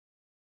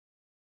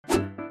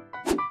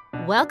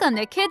Welcome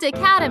to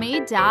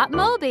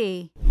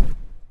kidsacademy.mobi.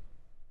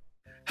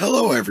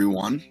 Hello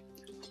everyone.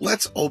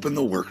 Let's open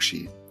the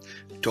worksheet.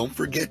 Don't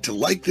forget to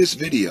like this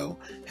video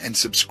and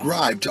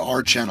subscribe to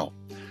our channel.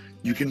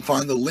 You can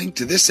find the link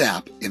to this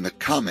app in the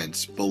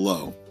comments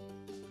below.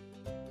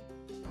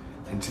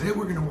 And today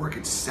we're going to work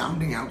at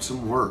sounding out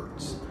some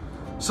words.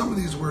 Some of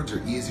these words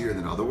are easier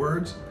than other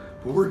words,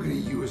 but we're going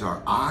to use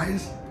our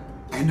eyes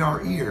and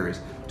our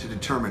ears to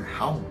determine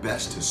how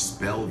best to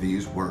spell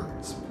these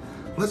words.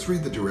 Let's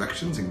read the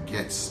directions and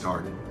get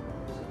started.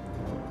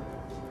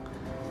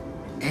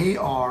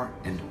 AR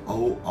and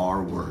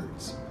OR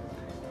words.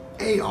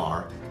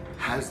 AR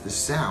has the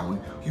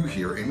sound you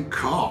hear in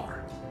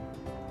car.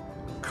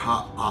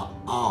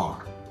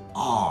 Ka-a-r,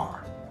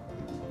 R.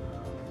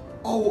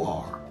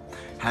 OR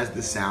has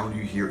the sound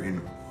you hear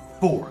in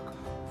fork.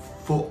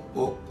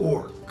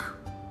 Fork.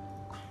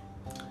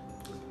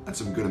 That's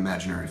some good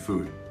imaginary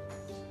food.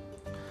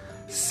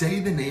 Say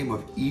the name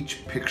of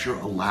each picture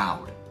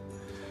aloud.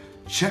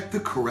 Check the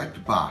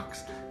correct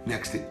box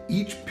next to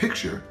each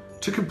picture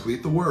to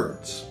complete the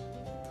words.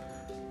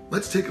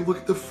 Let's take a look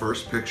at the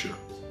first picture.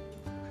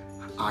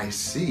 I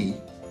see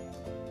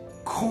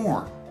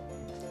corn.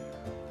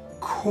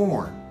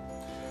 Corn.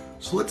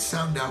 So let's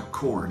sound out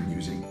corn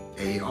using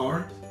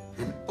AR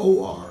and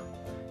OR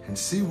and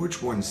see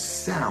which one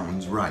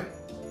sounds right.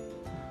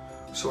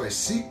 So I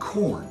see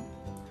corn.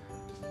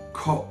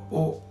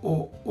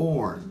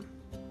 Corn.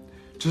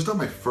 Just on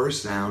my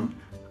first sound,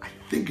 I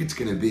think it's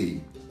gonna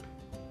be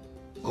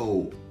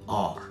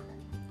OR.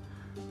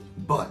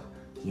 But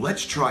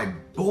let's try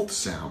both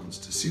sounds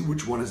to see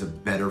which one is a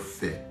better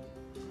fit.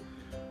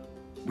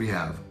 We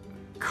have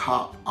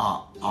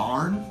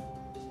ka-a-arn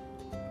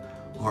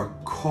or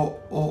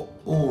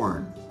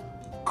ko-o-orn.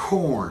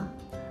 Corn.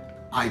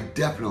 I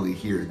definitely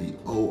hear the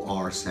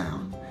OR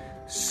sound.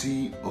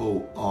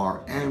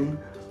 C-O-R-N,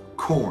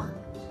 corn.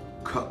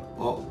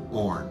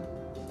 Ka-o-orn.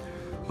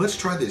 Let's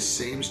try this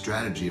same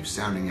strategy of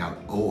sounding out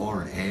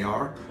OR and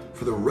AR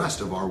for the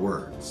rest of our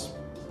words.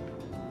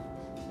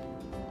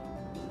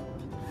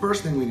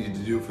 First thing we need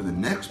to do for the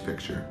next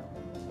picture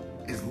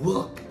is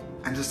look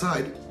and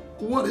decide,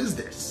 what is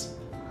this?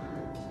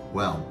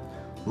 Well,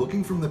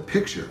 looking from the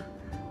picture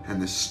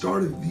and the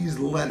start of these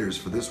letters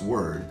for this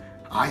word,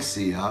 I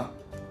see a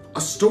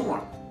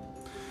storm.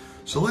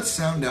 So let's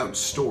sound out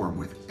storm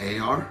with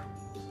AR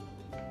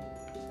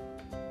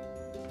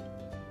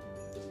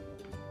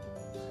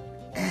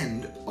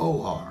and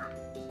OR.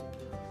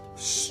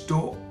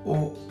 Storm.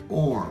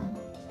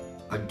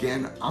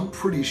 Again, I'm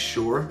pretty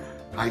sure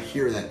I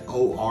hear that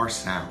OR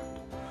sound.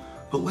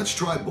 But let's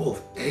try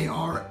both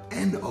AR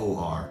and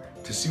OR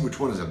to see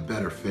which one is a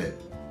better fit.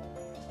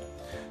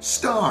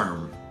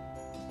 Storm.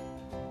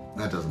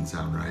 That doesn't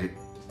sound right.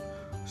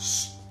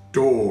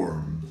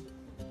 Storm.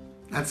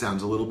 That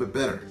sounds a little bit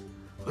better.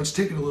 Let's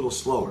take it a little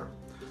slower.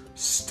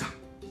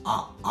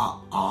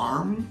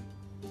 Arm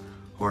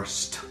or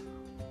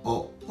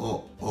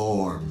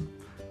orm.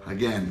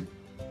 Again,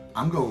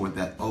 I'm going with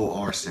that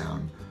OR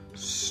sound.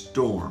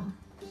 Storm.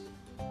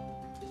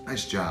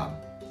 Nice job.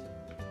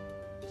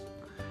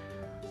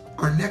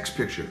 Our next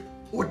picture,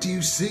 what do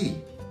you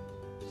see?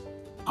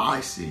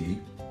 I see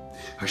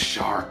a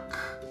shark.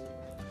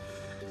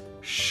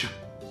 Shark.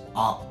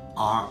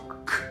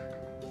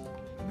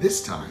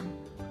 This time,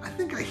 I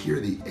think I hear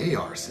the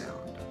AR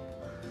sound.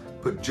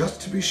 But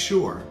just to be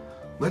sure,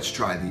 let's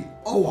try the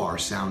OR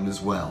sound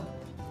as well.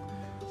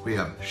 We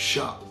have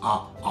shark.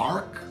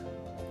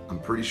 I'm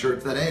pretty sure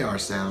it's that AR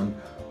sound.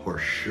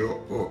 Or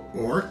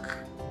ork.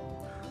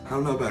 I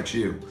don't know about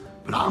you,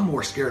 but I'm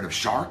more scared of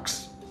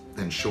sharks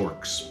than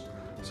shorks.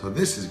 So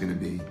this is going to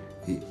be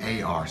the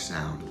AR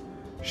sound.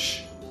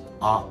 Shark.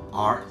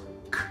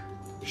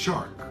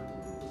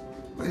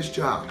 Nice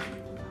job.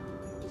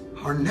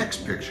 Our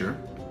next picture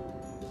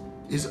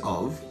is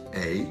of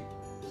a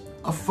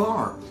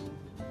farm.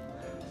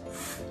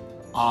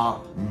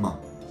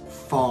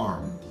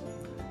 Farm.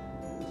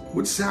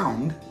 What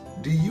sound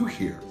do you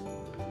hear?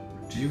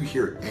 Do you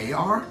hear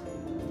AR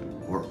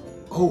or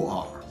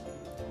OR?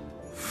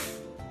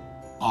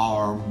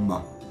 Arm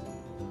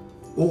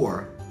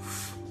or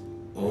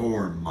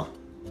orm.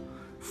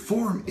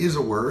 Form is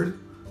a word,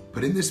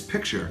 but in this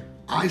picture,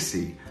 I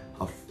see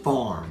a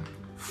farm.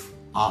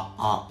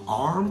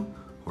 Arm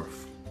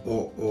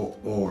or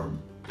orm.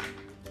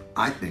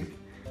 I think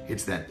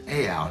it's that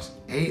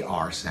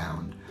AR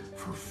sound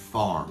for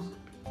farm.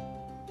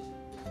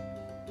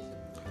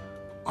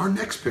 Our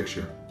next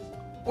picture,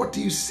 what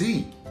do you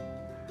see?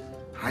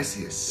 I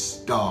see a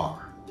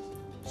star.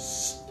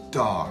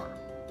 Star.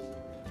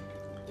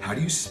 How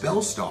do you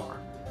spell star?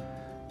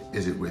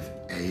 Is it with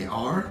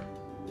AR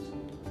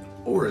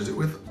or is it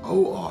with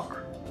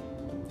OR?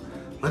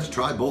 Let's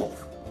try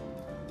both.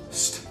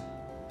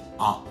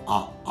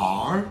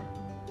 R.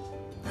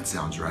 That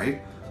sounds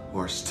right.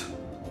 Or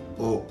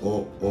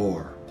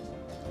or.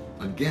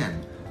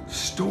 Again,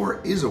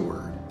 store is a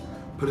word,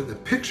 but in the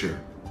picture,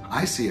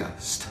 I see a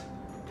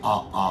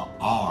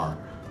R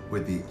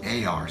with the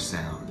AR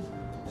sound.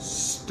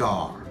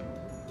 Star.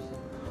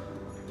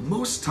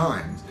 Most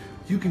times,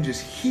 you can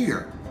just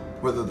hear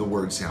whether the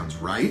word sounds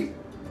right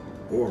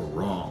or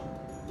wrong.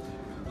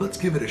 Let's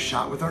give it a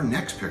shot with our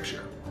next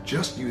picture,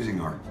 just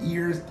using our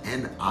ears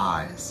and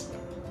eyes.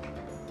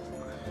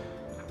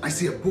 I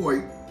see a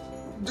boy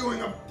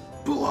doing a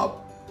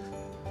pull-up,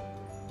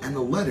 and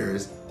the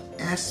letters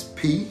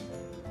SP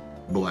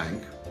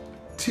blank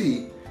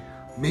T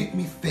make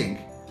me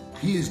think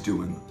he is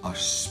doing a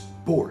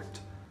sport.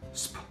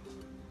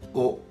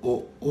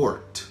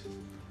 Ort.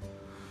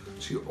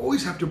 So you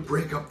always have to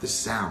break up the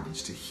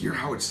sounds to hear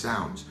how it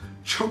sounds.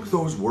 Chunk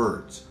those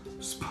words.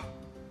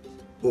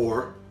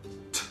 Or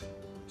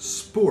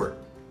sport.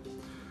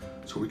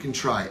 So we can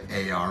try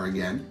AR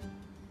again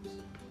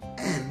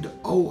and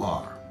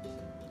OR.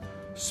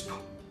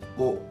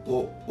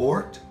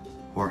 Ort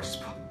or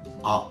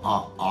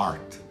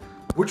art.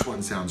 Which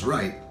one sounds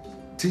right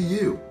to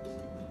you?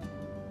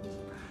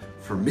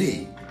 For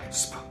me,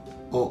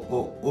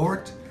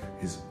 ort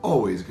is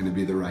always going to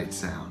be the right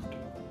sound.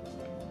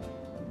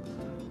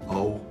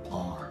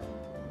 OR.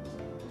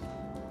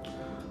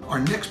 Our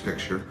next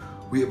picture,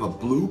 we have a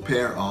blue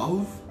pair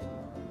of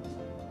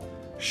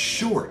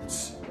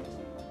shorts.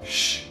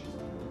 Sh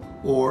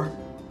or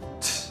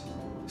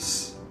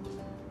s.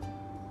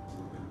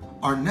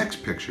 Our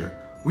next picture,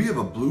 we have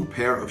a blue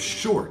pair of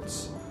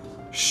shorts.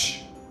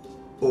 Sh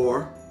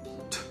or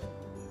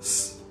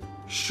s.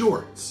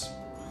 Shorts.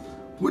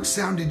 Which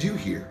sound did you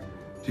hear?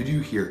 Did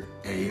you hear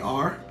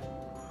AR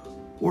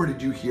or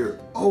did you hear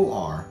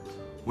OR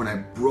when I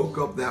broke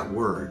up that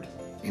word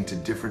into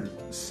different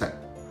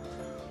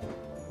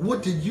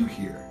What did you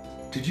hear?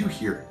 Did you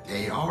hear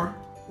AR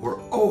or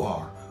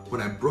OR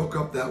when I broke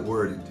up that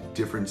word into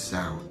different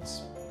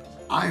sounds?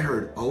 I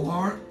heard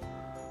OR,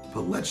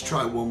 but let's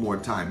try one more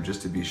time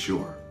just to be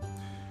sure.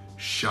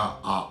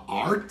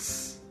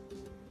 Arts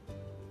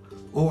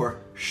or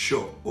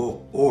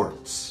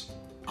orts.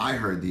 I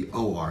heard the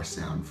OR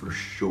sound for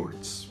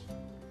shorts.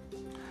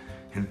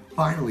 And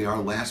finally,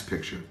 our last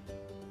picture.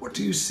 What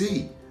do you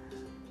see?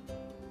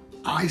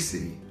 I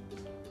see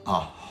a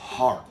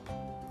harp.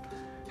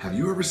 Have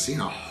you ever seen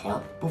a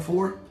harp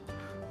before?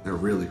 They're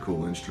really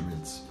cool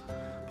instruments.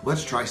 But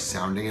let's try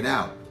sounding it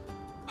out.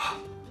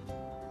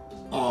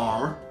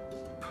 R,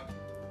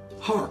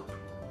 harp.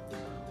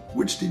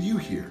 Which did you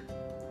hear?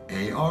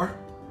 AR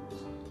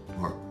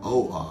or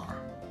OR?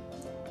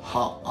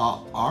 Harp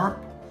or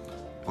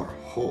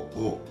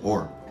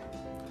orp?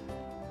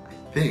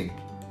 I think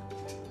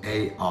it's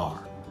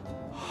AR,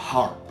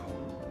 harp.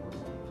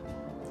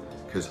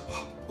 Because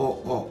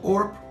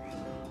orp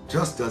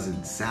just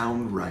doesn't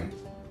sound right.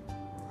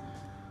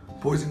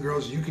 Boys and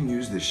girls, you can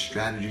use this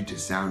strategy to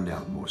sound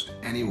out most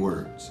any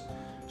words.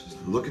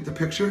 Just look at the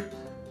picture,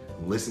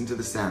 listen to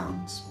the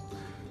sounds.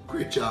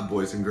 Great job,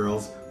 boys and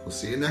girls. We'll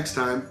see you next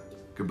time.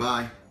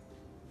 Goodbye.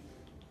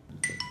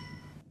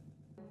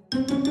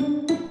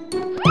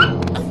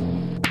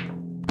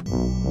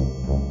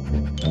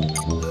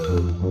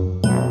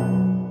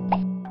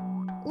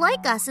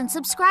 Like us and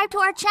subscribe to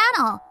our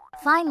channel.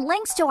 Find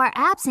links to our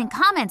apps and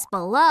comments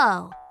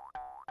below.